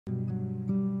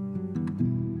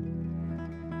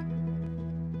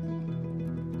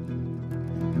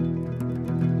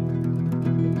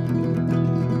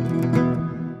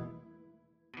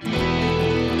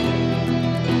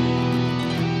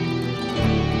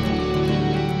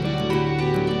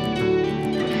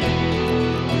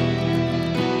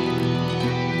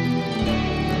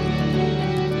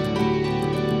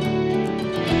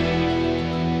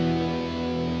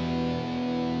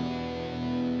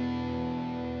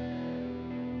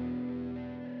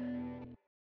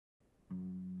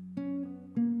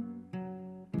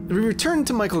We returned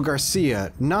to Michael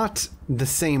Garcia not the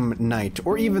same night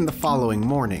or even the following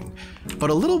morning, but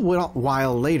a little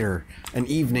while later, an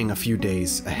evening a few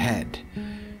days ahead.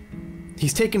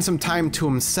 He's taken some time to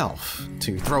himself,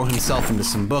 to throw himself into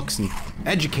some books and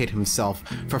educate himself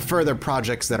for further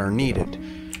projects that are needed.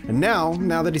 And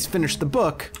now that he's finished the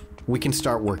book, we can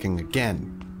start working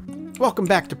again. Welcome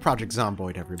back to Project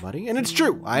Zomboid, everybody. And it's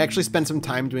true, I actually spent some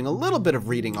time doing a little bit of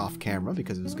reading off camera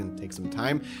because it was going to take some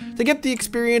time to get the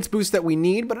experience boost that we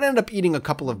need, but it ended up eating a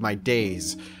couple of my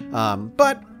days.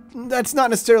 But that's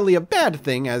not necessarily a bad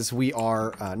thing, as we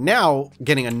are now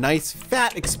getting a nice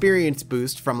fat experience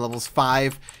boost from levels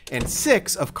 5 and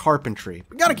 6 of carpentry.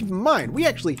 But gotta keep in mind, we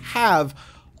actually have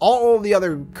all the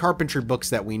other carpentry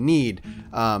books that we need.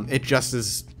 It just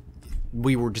is,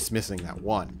 we were just missing that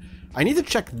one. I need to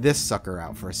check this sucker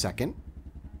out for a second.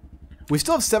 We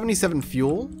still have 77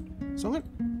 fuel, so I'm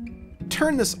going to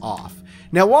turn this off.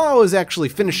 Now, while I was actually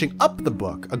finishing up the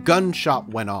book, a gunshot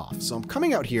went off. So I'm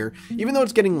coming out here, even though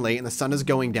it's getting late and the sun is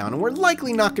going down, and we're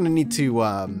likely not going to need to,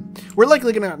 we're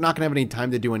likely not going to have any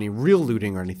time to do any real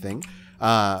looting or anything.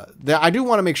 I do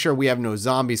want to make sure we have no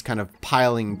zombies kind of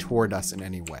piling toward us in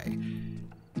any way.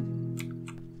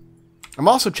 I'm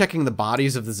also checking the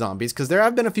bodies of the zombies because there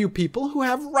have been a few people who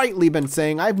have rightly been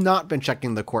saying I've not been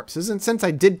checking the corpses, and since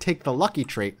I did take the lucky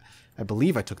trait, I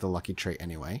believe I took the lucky trait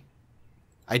anyway.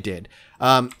 I did.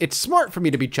 It's smart for me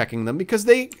to be checking them because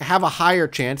they have a higher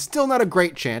chance, still not a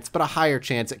great chance, but a higher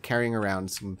chance at carrying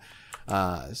around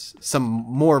some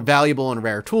more valuable and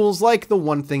rare tools, like the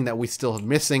one thing that we still have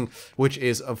missing, which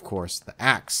is, of course, the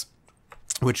axe.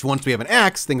 Which, once we have an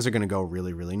axe, things are going to go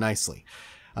really, really nicely.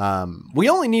 We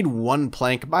only need one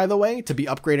plank, by the way, to be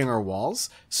upgrading our walls,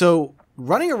 so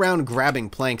running around grabbing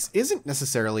planks isn't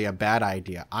necessarily a bad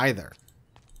idea either.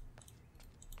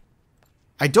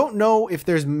 I don't know if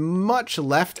there's much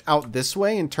left out this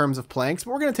way in terms of planks,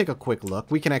 but we're going to take a quick look.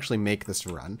 We can actually make this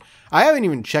run. I haven't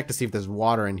even checked to see if there's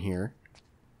water in here.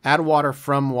 Add water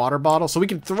from water bottle, so we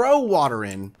can throw water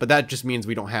in, but that just means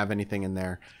we don't have anything in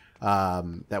there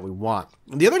that we want.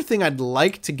 The other thing I'd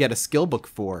like to get a skill book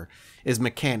for is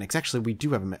mechanics. Actually, we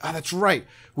do have a... Oh, that's right.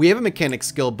 We have a mechanics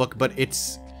skill book, but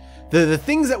it's... The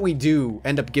things that we do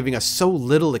end up giving us so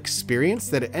little experience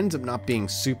that it ends up not being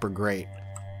super great.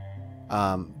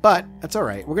 But that's all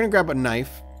right. We're going to grab a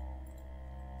knife.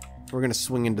 We're going to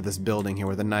swing into this building here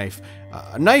with a knife.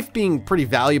 A knife being pretty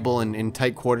valuable in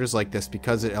tight quarters like this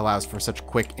because it allows for such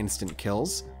quick instant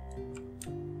kills.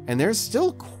 And there's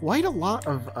still quite a lot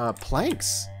of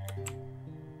planks.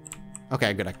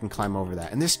 Okay, good. I can climb over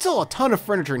that. And there's still a ton of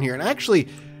furniture in here. And actually,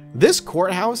 this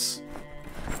courthouse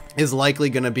is likely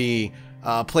going to be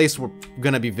a place we're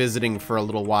going to be visiting for a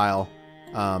little while.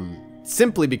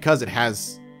 Simply because it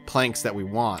has planks that we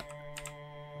want.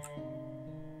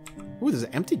 Ooh, there's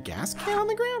an empty gas can on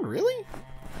the ground? Really?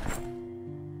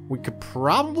 We could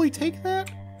probably take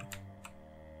that.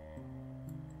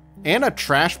 And a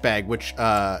trash bag, which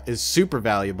is super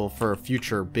valuable for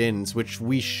future bins, which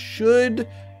we should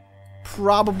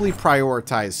probably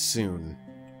prioritize soon.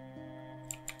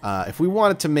 If we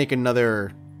wanted to make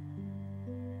another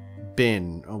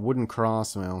bin, a wooden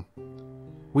cross, well,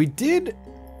 we did...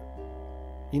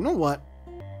 You know what?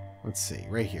 Let's see,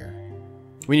 right here.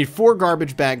 We need 4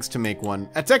 garbage bags to make one.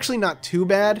 That's actually not too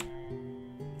bad,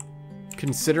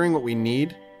 considering what we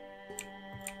need.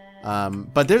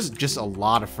 But there's just a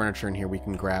lot of furniture in here we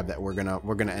can grab that we're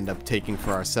gonna end up taking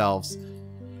for ourselves.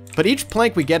 But each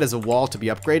plank we get is a wall to be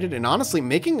upgraded, and honestly,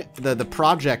 making the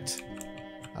project,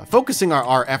 focusing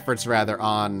our efforts rather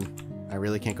on, I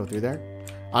really can't go through there,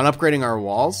 on upgrading our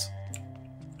walls,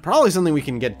 probably something we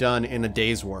can get done in a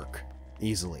day's work,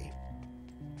 easily.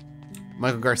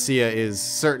 Michael Garcia is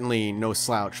certainly no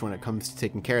slouch when it comes to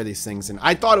taking care of these things, and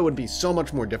I thought it would be so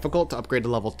much more difficult to upgrade to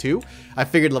level 2. I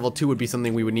figured level 2 would be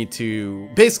something we would need to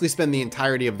basically spend the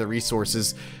entirety of the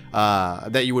resources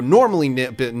that you would normally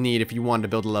need if you wanted to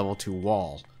build a level 2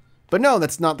 wall. But no,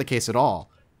 that's not the case at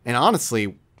all. And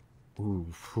honestly,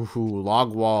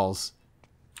 log walls,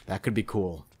 that could be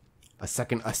cool. A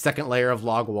second layer of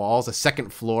log walls, a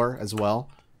second floor as well.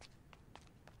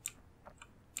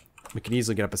 We can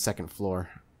easily get up a second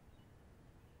floor.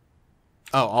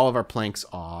 Oh, all of our planks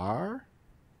are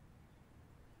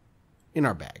in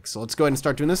our bag. So let's go ahead and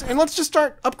start doing this. And let's just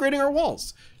start upgrading our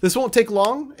walls. This won't take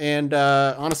long. And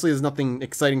honestly, there's nothing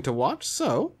exciting to watch.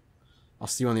 So I'll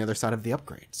see you on the other side of the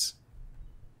upgrades.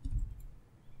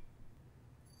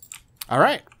 All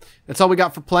right. That's all we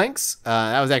got for planks.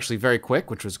 That was actually very quick,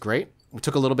 which was great. We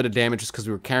took a little bit of damage just because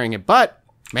we were carrying it. But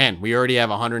man, we already have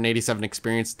 187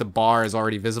 experience. The bar is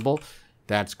already visible.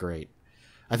 That's great.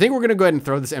 I think we're going to go ahead and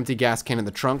throw this empty gas can in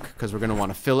the trunk because we're going to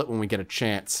want to fill it when we get a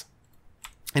chance.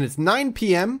 And it's 9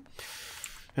 p.m.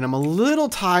 and I'm a little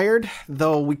tired,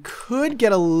 though we could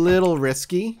get a little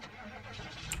risky.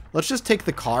 Let's just take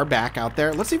the car back out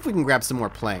there. Let's see if we can grab some more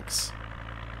planks.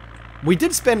 We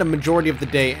did spend a majority of the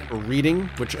day reading,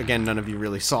 which, again, none of you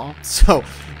really saw. So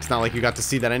it's not like you got to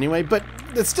see that anyway. But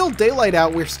it's still daylight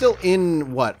out. We're still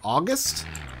in, what, August?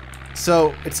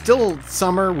 So it's still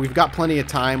summer. We've got plenty of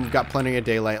time. We've got plenty of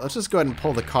daylight. Let's just go ahead and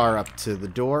pull the car up to the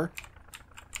door.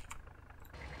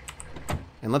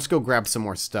 And let's go grab some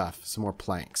more stuff, some more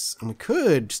planks. And we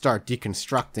could start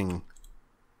deconstructing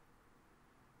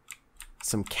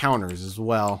some counters as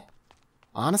well.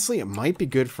 Honestly, it might be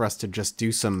good for us to just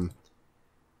do some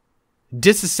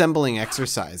disassembling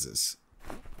exercises.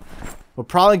 We'll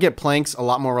probably get planks a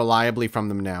lot more reliably from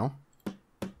them now.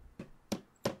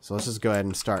 So let's just go ahead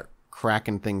and start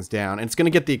cracking things down. And it's going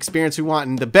to get the experience we want.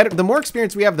 And the more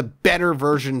experience we have, the better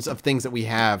versions of things that we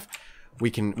have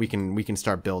we can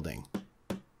start building.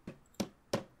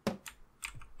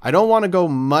 I don't want to go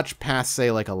much past,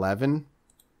 say, like 11.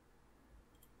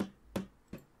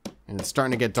 And it's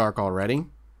starting to get dark already.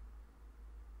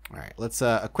 Alright, let's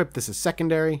equip this as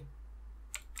secondary.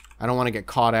 I don't want to get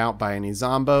caught out by any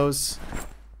zombos.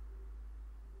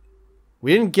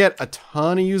 We didn't get a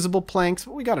ton of usable planks,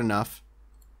 but we got enough.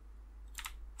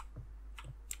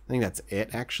 I think that's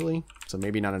it, actually. So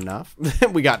maybe not enough.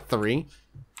 We got 3.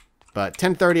 But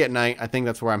 10:30 at night, I think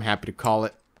that's where I'm happy to call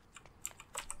it.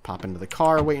 Pop into the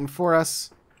car waiting for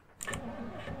us.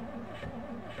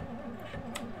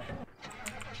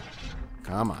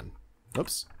 Come on.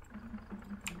 Oops.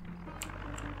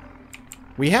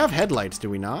 We have headlights, do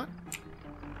we not?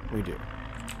 We do.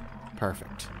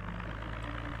 Perfect.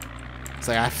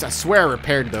 So I swear I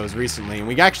repaired those recently, and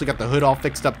we actually got the hood all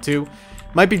fixed up too.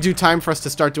 Might be due time for us to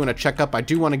start doing a checkup. I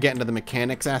do want to get into the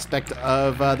mechanics aspect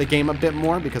of the game a bit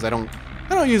more because I don't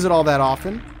use it all that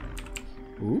often.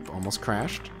 Oop, almost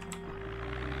crashed.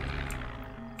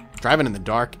 Driving in the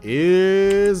dark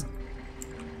is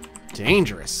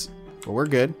dangerous, but we're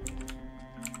good.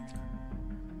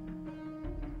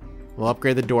 We'll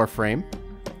upgrade the door frame.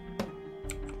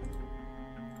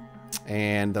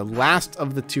 And the last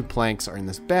of the 2 planks are in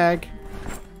this bag.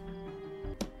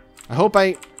 I hope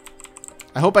I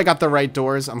got the right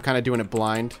doors. I'm kind of doing it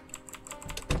blind.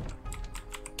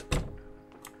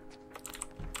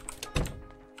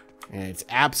 And it's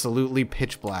absolutely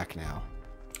pitch black now.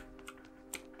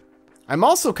 I'm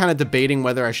also kind of debating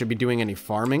whether I should be doing any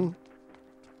farming.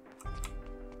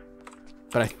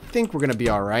 But I think we're going to be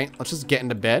all right. Let's just get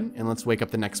into bed and let's wake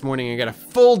up the next morning and get a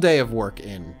full day of work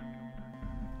in.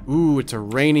 Ooh, it's a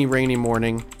rainy, rainy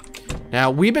morning.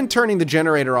 Now, we've been turning the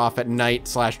generator off at night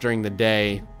 / during the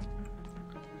day.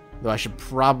 Though I should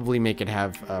probably make it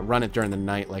have run it during the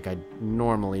night like I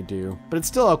normally do. But it's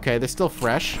still okay. They're still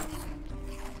fresh.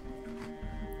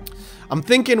 I'm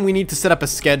thinking we need to set up a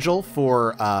schedule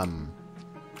for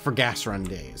gas run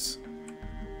days.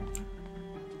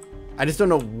 I just don't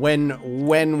know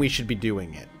when we should be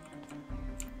doing it.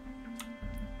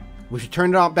 We should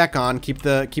turn it back on, keep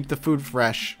the food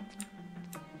fresh.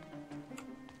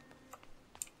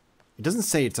 It doesn't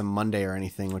say it's a Monday or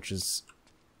anything, which is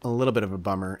a little bit of a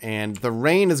bummer. And the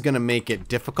rain is going to make it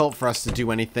difficult for us to do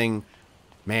anything.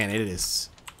 Man, it is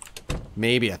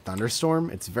maybe a thunderstorm.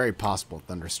 It's very possible a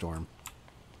thunderstorm.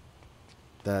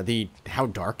 How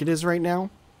dark it is right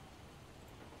now.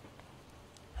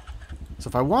 So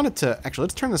if I wanted to... Actually,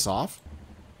 let's turn this off.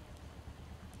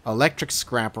 Electric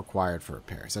scrap required for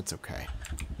repairs. That's okay.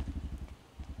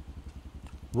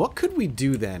 What could we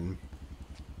do then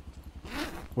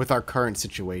with our current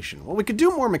situation? Well, we could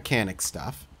do more mechanic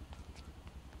stuff.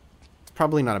 It's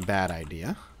probably not a bad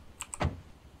idea.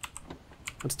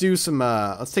 Let's do some...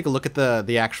 let's take a look at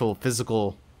the actual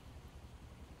physical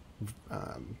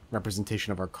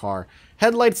representation of our car.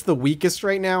 Headlight's the weakest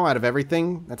right now out of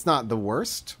everything. That's not the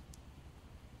worst.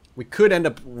 We could end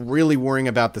up really worrying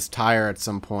about this tire at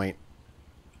some point.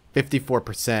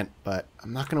 54%, but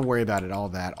I'm not going to worry about it all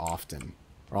that often.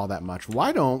 Or all that much.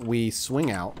 Why don't we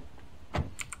swing out?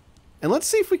 And let's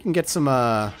see if we can get some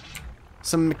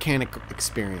mechanic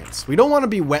experience. We don't want to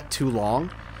be wet too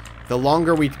long. The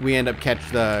longer we end up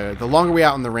the longer we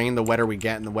out in the rain, the wetter we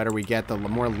get. And the wetter we get, the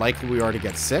more likely we are to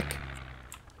get sick.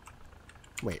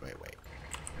 Wait.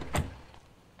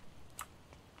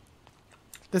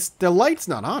 The light's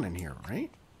not on in here, right?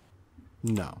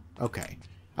 No. Okay.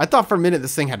 I thought for a minute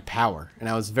this thing had power, and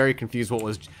I was very confused what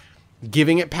was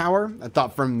giving it power. I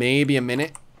thought for maybe a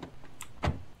minute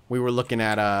we were looking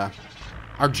at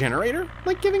our our generator,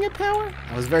 like, giving it power?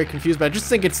 I was very confused, but I just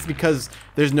think it's because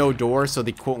there's no door, so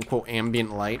the quote-unquote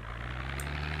ambient light.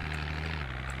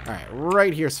 Alright,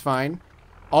 right here's fine.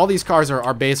 All these cars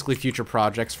are basically future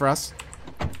projects for us.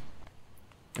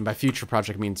 And by future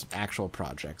project means actual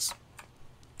projects.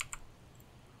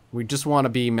 We just want to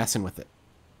be messing with it.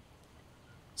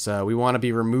 So we want to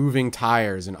be removing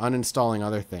tires and uninstalling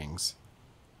other things.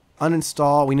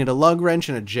 Uninstall. We need a lug wrench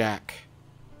and a jack.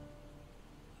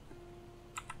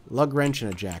 Lug wrench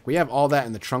and a jack. We have all that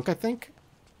in the trunk, I think.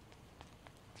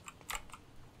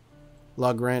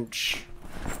 Lug wrench.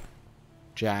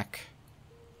 Jack.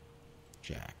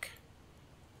 Jack.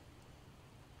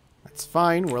 That's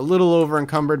fine. We're a little over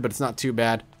encumbered, but it's not too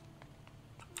bad.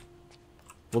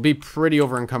 We'll be pretty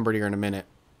over encumbered here in a minute.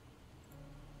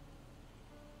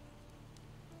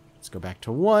 Let's go back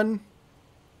to 1.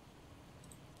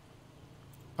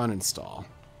 Uninstall.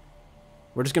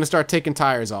 We're just going to start taking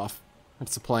tires off.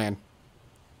 That's the plan.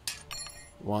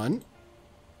 1.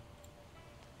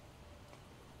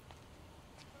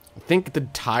 I think the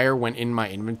tire went in my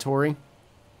inventory.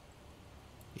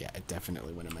 Yeah, it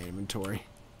definitely went in my inventory.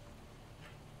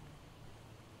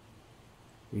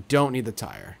 We don't need the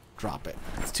tire. Drop it.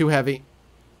 It's too heavy.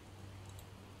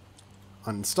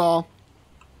 Uninstall.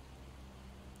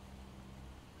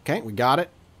 Okay, we got it.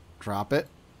 Drop it.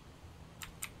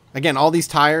 Again, all these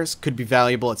tires could be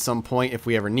valuable at some point if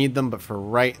we ever need them, but for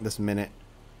right this minute,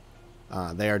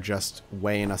 they are just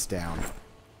weighing us down.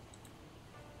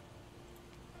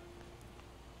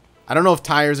 I don't know if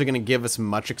tires are going to give us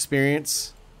much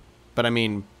experience, but I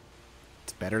mean,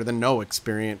 it's better than no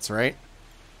experience, right?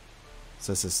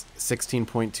 So this is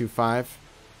 16.25.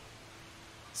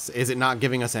 Is it not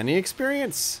giving us any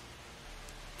experience?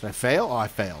 Did I fail? Oh, I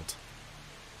failed.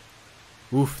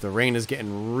 Oof, the rain is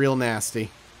getting real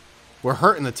nasty. We're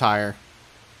hurting the tire.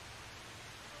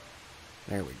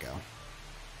 There we go.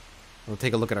 We'll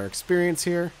take a look at our experience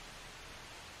here.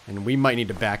 And we might need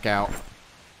to back out.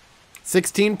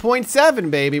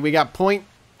 16.7, baby. We got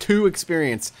 0.2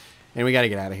 experience. And we got to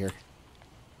get out of here.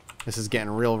 This is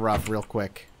getting real rough real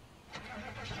quick.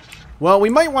 Well, we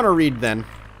might want to read then.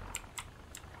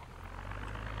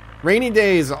 Rainy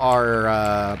days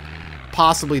are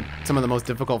possibly some of the most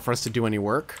difficult for us to do any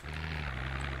work.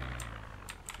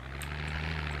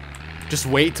 Just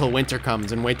wait till winter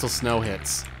comes and wait till snow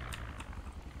hits.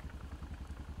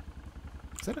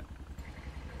 Is that it?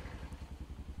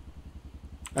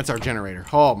 That's our generator.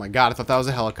 Oh my god, I thought that was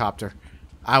a helicopter.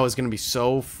 I was gonna be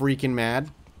so freaking mad.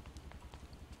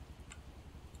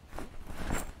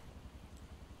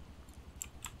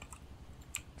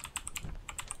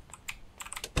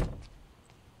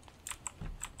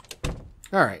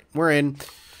 Alright, we're in.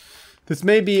 This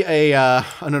may be an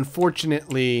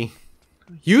unfortunately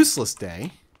useless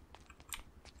day.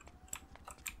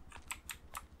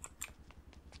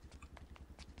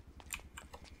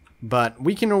 But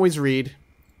we can always read.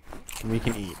 And we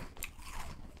can eat.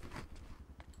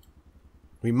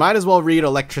 We might as well read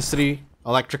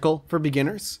electrical for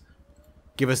beginners.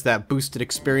 Give us that boosted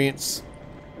experience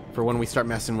for when we start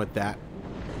messing with that.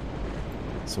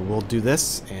 So we'll do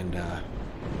this and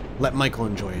let Michael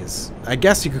enjoy his, I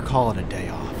guess you could call it a day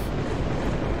off.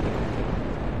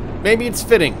 Maybe it's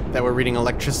fitting that we're reading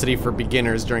electricity for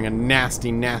beginners during a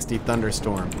nasty, nasty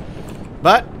thunderstorm.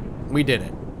 But we did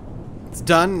it. It's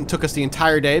done. It took us the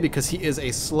entire day because he is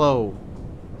a slow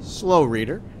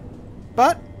reader.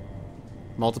 But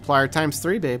multiplier times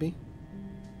 3, baby.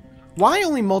 Why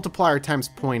only multiplier times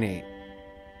 0.8?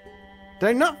 Did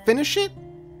I not finish it?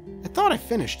 I thought I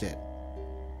finished it.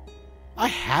 I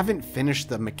haven't finished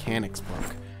the mechanics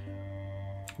book.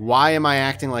 Why am I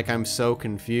acting like I'm so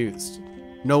confused?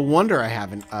 No wonder I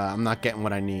haven't. I'm not getting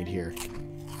what I need here.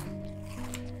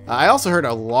 I also heard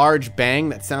a large bang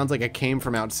that sounds like it came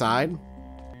from outside.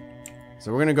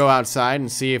 So we're going to go outside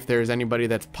and see if there's anybody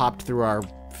that's popped through our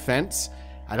fence.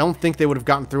 I don't think they would have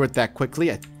gotten through it that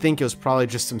quickly. I think it was probably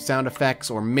just some sound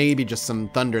effects or maybe just some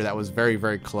thunder that was very,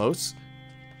 very close.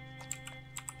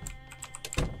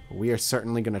 We are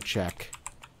certainly going to check.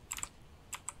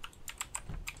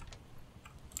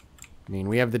 I mean,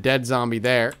 we have the dead zombie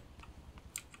there.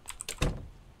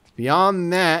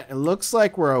 Beyond that, it looks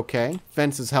like we're okay.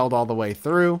 Fence is held all the way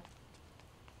through.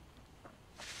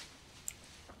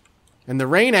 And the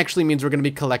rain actually means we're going to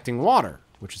be collecting water,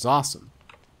 which is awesome.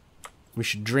 We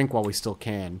should drink while we still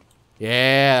can.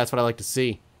 Yeah, that's what I like to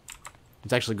see.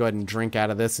 Let's actually go ahead and drink out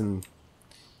of this and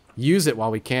use it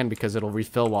while we can because it'll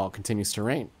refill while it continues to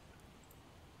rain.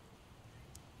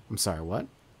 I'm sorry, what?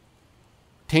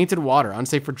 Tainted water,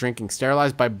 unsafe for drinking,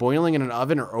 sterilized by boiling in an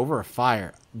oven or over a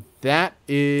fire. That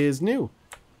is new.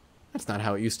 That's not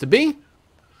how it used to be.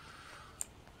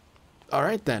 All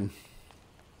right, then.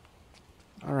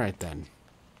 All right, then.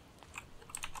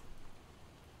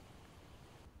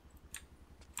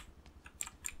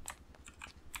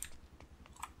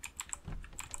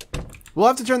 We'll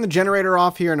have to turn the generator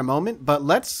off here in a moment, but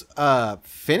let's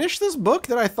finish this book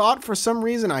that I thought for some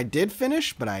reason I did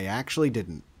finish, but I actually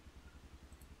didn't.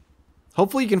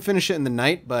 Hopefully you can finish it in the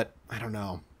night, but I don't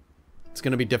know. It's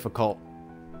going to be difficult.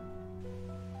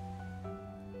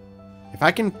 If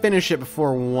I can finish it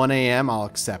before 1 a.m., I'll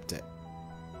accept it.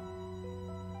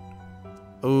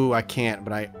 Ooh, I can't,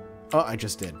 but I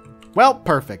just did. Well,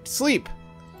 perfect. Sleep.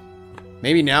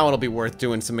 Maybe now it'll be worth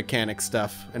doing some mechanic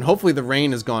stuff. And hopefully the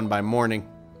rain is gone by morning.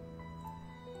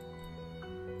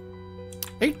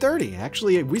 8:30.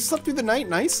 Actually, we slept through the night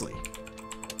nicely.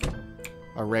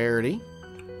 A rarity.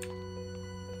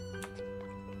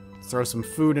 Throw some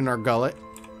food in our gullet.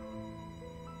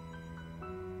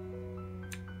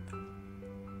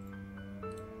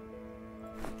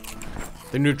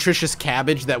 The nutritious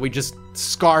cabbage that we just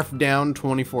scarf down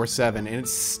 24/7, and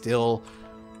it's still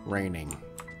raining.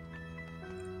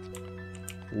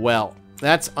 Well,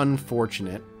 that's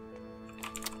unfortunate.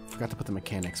 Forgot to put the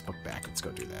mechanics book back. Let's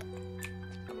go do that.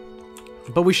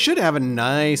 But we should have a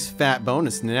nice fat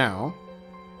bonus now.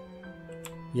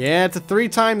 Yeah, it's a 3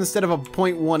 times instead of a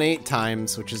 0.18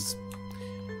 times, which is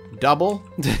double.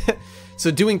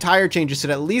 So doing tire changes should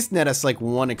at least net us like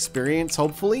 1 experience,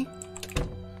 hopefully.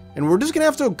 And we're just going to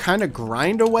have to kind of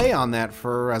grind away on that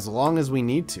for as long as we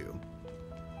need to.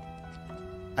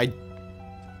 I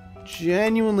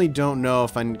genuinely don't know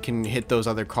if I can hit those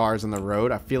other cars on the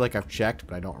road. I feel like I've checked,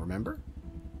 but I don't remember.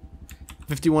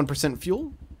 51%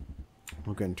 fuel.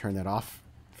 We'll go ahead and turn that off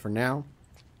for now.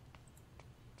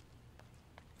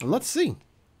 And let's see.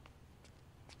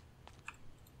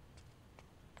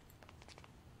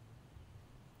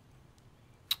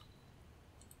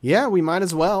 Yeah, we might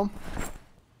as well.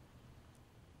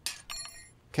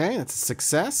 Okay, that's a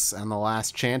success and the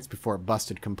last chance before it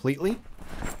busted completely.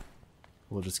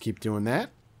 We'll just keep doing that.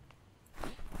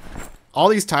 All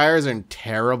these tires are in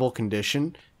terrible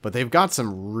condition, but they've got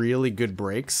some really good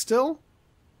brakes still.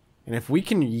 And if we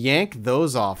can yank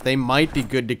those off, they might be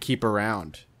good to keep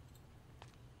around.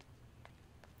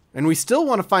 And we still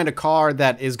want to find a car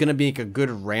that is going to be a good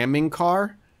ramming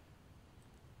car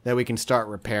that we can start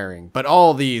repairing. But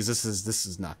all these, this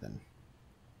is nothing.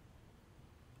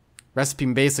 Recipe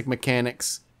and basic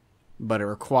mechanics, but it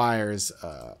requires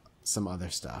some other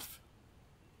stuff.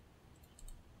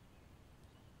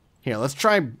 Here, let's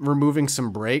try removing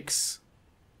some brakes.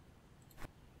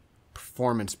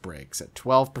 Performance brakes at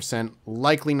 12%.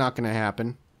 Likely not going to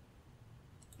happen.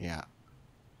 Yeah.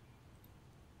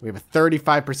 We have a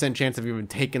 35% chance of even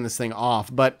taking this thing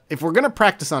off. But if we're going to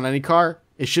practice on any car,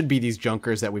 it should be these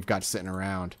junkers that we've got sitting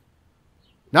around.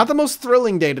 Not the most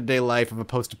thrilling day-to-day life of a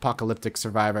post-apocalyptic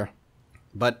survivor.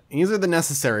 But these are the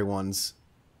necessary ones.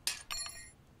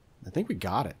 I think we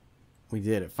got it. We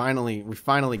did it. We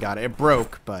finally got it. It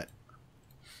broke, but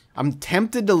I'm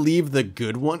tempted to leave the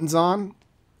good ones on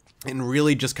and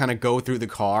really just kind of go through the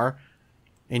car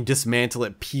and dismantle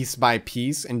it piece by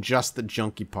piece and just the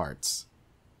junky parts.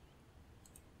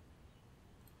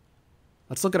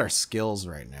 Let's look at our skills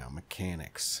right now.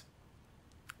 Mechanics.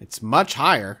 It's much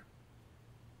higher.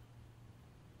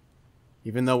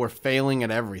 Even though we're failing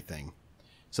at everything.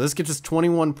 So this gives us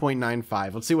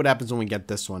 21.95. Let's see what happens when we get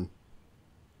this one.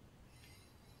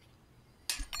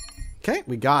 Okay,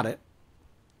 we got it.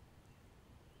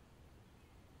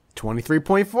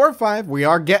 23.45. We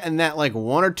are getting that like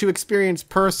 1 or 2 experience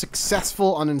per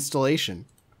successful uninstallation.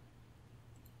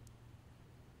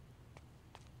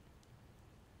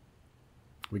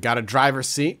 We got a driver's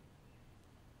seat.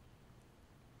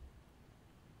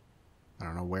 I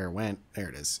don't know where it went. There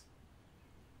it is.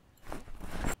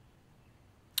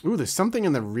 Ooh, there's something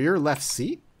in the rear left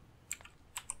seat.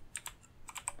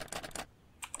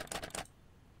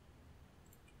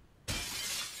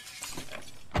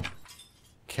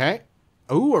 Okay.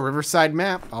 Ooh, a Riverside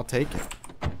map. I'll take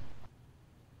it.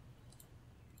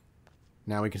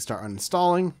 Now we can start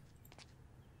uninstalling.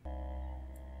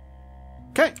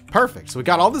 Okay, perfect. So we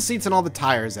got all the seats and all the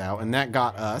tires out, and that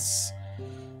got us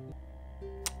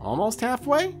almost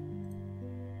halfway.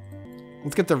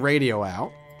 Let's get the radio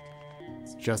out.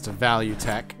 It's just a value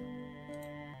tech.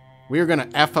 We are going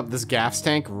to F up this gas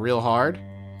tank real hard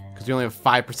because we only have a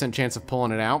 5% chance of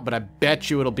pulling it out, but I bet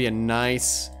you it'll be a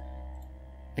nice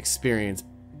experience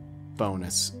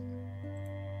bonus.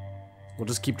 We'll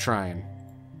just keep trying.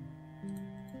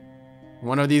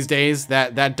 One of these days,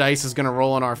 that dice is going to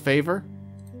roll in our favor,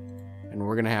 and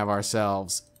we're going to have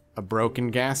ourselves a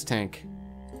broken gas tank.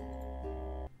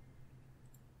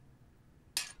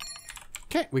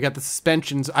 we got the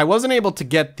suspensions. I wasn't able to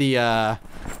get the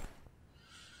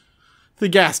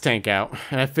gas tank out,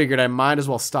 and I figured I might as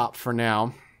well stop for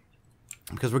now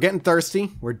because we're getting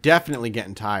thirsty. We're definitely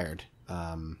getting tired.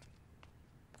 And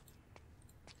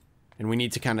we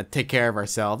need to kind of take care of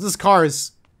ourselves. This car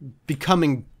is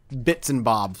becoming bits and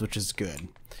bobs, which is good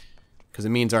because it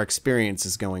means our experience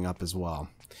is going up as well.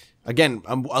 Again,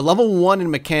 a level 1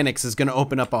 in mechanics is going to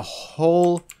open up a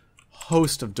whole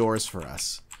host of doors for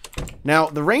us. Now,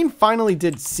 the rain finally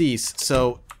did cease,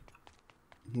 so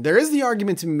there is the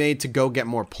argument to be made to go get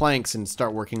more planks and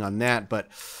start working on that, but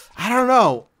I don't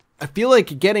know. I feel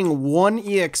like getting 1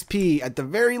 EXP, at the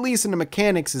very least in the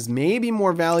mechanics, is maybe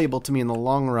more valuable to me in the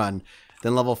long run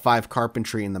than level 5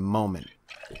 carpentry in the moment.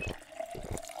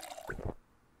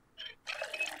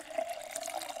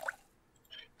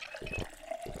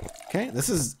 Okay, this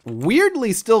is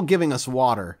weirdly still giving us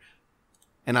water.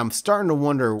 And I'm starting to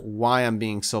wonder why I'm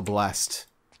being so blessed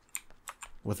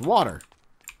with water.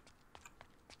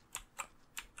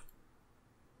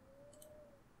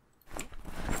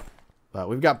 But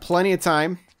we've got plenty of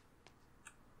time.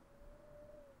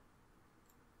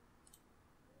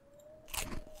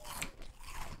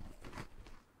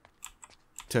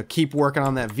 To keep working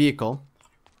on that vehicle.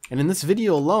 And in this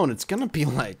video alone, it's going to be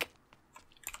like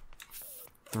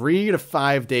 3 to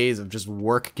 5 days of just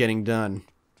work getting done.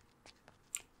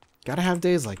 Gotta have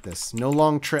days like this. No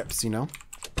long trips, you know?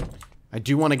 I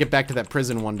do want to get back to that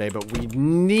prison one day, but we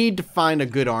need to find a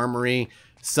good armory.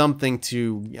 Something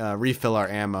to refill our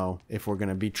ammo if we're going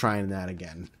to be trying that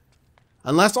again.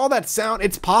 Unless all that sound...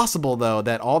 It's possible, though,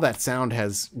 that all that sound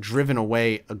has driven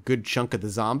away a good chunk of the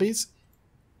zombies.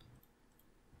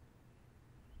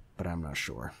 But I'm not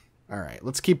sure. Alright,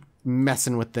 let's keep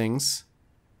messing with things.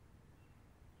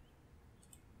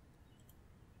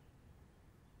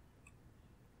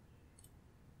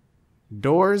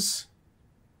 Doors.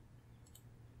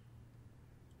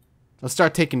 Let's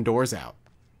start taking doors out.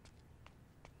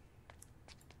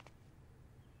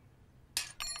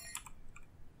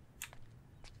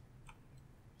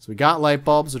 So we got light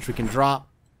bulbs, which we can drop.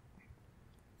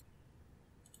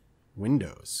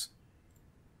 Windows.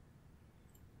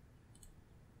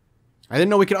 I didn't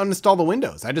know we could uninstall the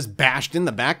windows. I just bashed in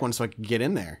the back one so I could get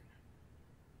in there.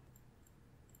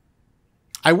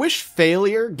 I wish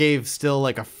failure gave still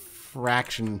like a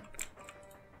fraction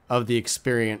of the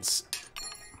experience.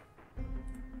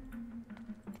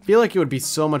 I feel like it would be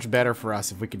so much better for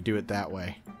us if we could do it that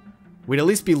way. We'd at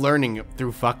least be learning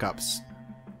through fuck-ups.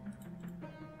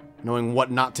 Knowing what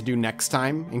not to do next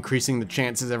time, increasing the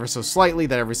chances ever so slightly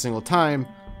that every single time,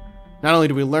 not only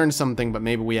do we learn something, but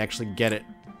maybe we actually get it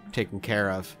taken care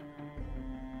of.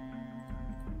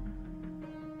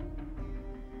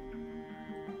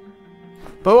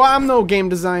 But I'm no game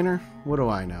designer. What do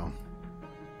I know?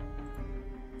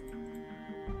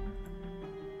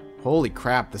 Holy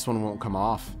crap, this one won't come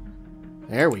off.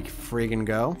 There we friggin'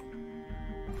 go.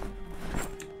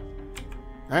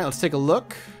 Alright, let's take a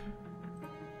look.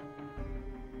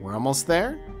 We're almost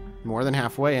there. More than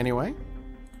halfway, anyway.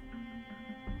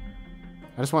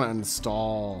 I just want to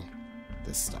install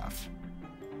this stuff.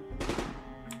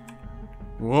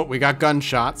 Whoa, we got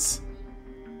gunshots.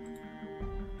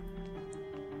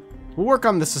 We'll work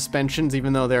on the suspensions,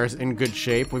 even though they're in good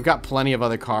shape. We've got plenty of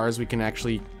other cars we can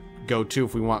actually go to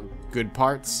if we want good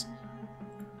parts.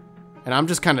 And I'm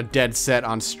just kind of dead set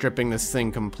on stripping this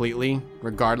thing completely,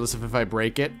 regardless of if I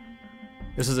break it.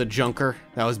 This is a junker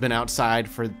that has been outside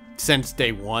since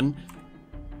day 1.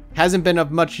 Hasn't been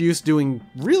of much use doing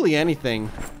really anything.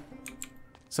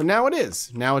 So now it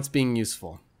is. Now it's being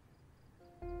useful.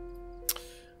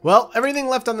 Well, everything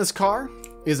left on this car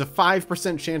is a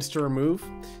 5% chance to remove.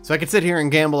 So I could sit here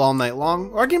and gamble all night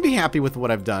long, or I can be happy with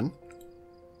what I've done.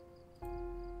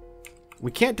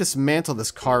 We can't dismantle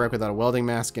this car wreck without a welding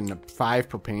mask and 5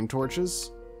 propane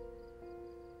torches.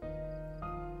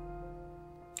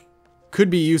 Could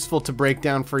be useful to break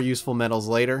down for useful metals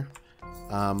later.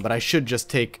 But I should just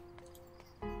take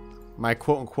my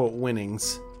quote-unquote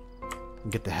winnings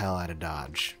and get the hell out of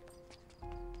Dodge.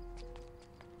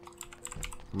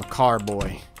 I'm a car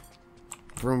boy.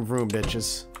 Vroom vroom,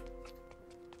 bitches.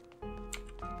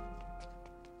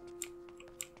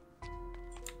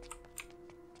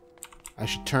 I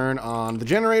should turn on the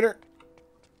generator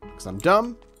because I'm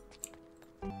dumb.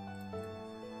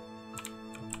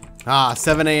 Ah,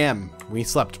 7 a.m. We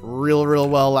slept real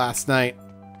well last night.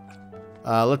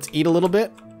 Let's eat a little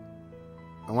bit.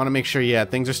 I want to make sure, yeah,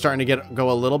 things are starting to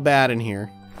go a little bad in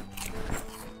here.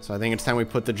 So I think it's time we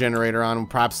put the generator on and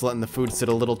perhaps letting the food sit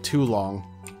a little too long.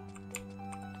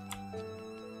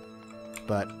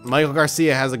 But Michael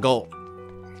Garcia has a goal.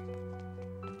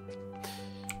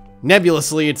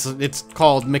 Nebulously, it's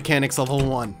called Mechanics Level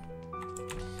 1.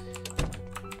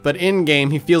 But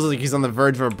in-game, he feels like he's on the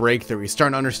verge of a breakthrough. He's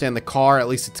starting to understand the car, at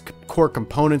least its core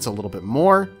components, a little bit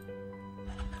more.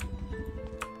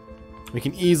 We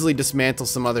can easily dismantle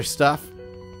some other stuff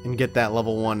and get that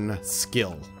level 1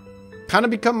 skill. Kind of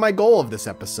become my goal of this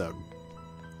episode.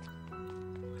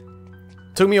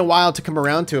 Took me a while to come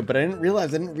around to it, but I didn't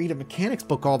realize I didn't read a mechanics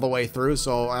book all the way through,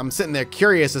 so I'm sitting there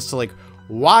curious as to like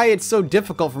why it's so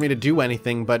difficult for me to do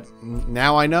anything, but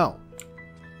now I know.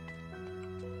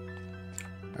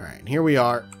 Alright, here we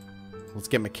are. Let's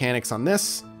get mechanics on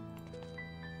this.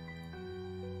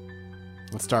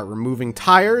 Let's start removing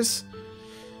tires.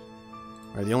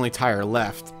 Or the only tire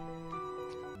left.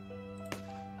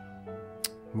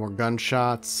 More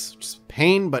gunshots. Just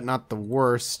pain, but not the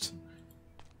worst.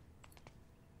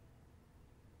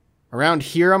 Around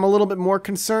here, I'm a little bit more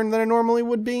concerned than I normally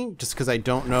would be, just because I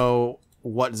don't know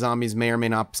what zombies may or may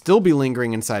not still be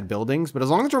lingering inside buildings, but as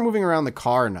long as we're moving around the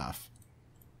car enough,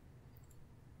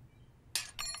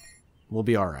 we'll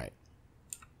be alright.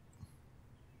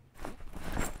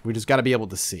 We just gotta be able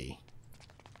to see.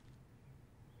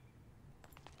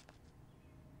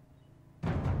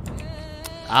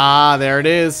 Ah, there it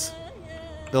is.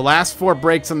 The last 4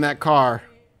 brakes on that car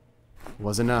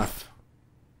was enough.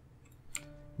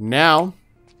 Now,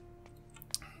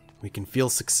 we can feel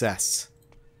success.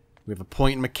 We have a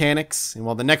point in mechanics, and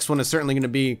while the next one is certainly going to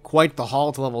be quite the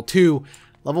haul to level 2,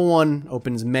 level 1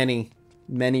 opens many,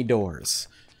 many doors.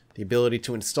 The ability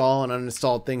to install and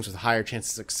uninstall things with higher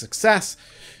chances of success,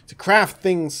 to craft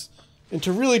things, and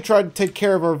to really try to take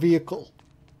care of our vehicle.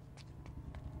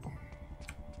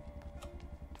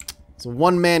 It's a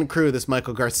one-man crew, this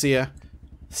Michael Garcia.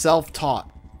 Self-taught.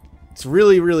 It's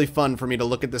really, really fun for me to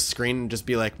look at this screen and just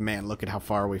be like, man, look at how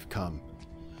far we've come.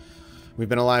 We've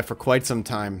been alive for quite some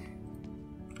time.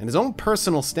 And his own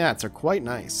personal stats are quite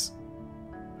nice.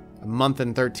 A month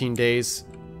and 13 days.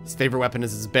 His favorite weapon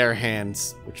is his bare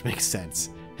hands, which makes sense.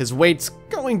 His weight's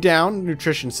going down.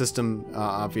 Nutrition system,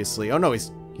 obviously. Oh no, he's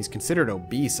considered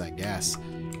obese, I guess.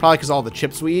 Probably because all the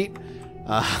chips we eat.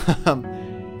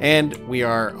 And we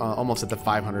are almost at the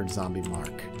 500 zombie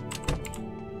mark.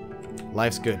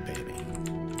 Life's good, baby.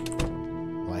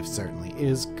 Life certainly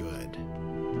is good.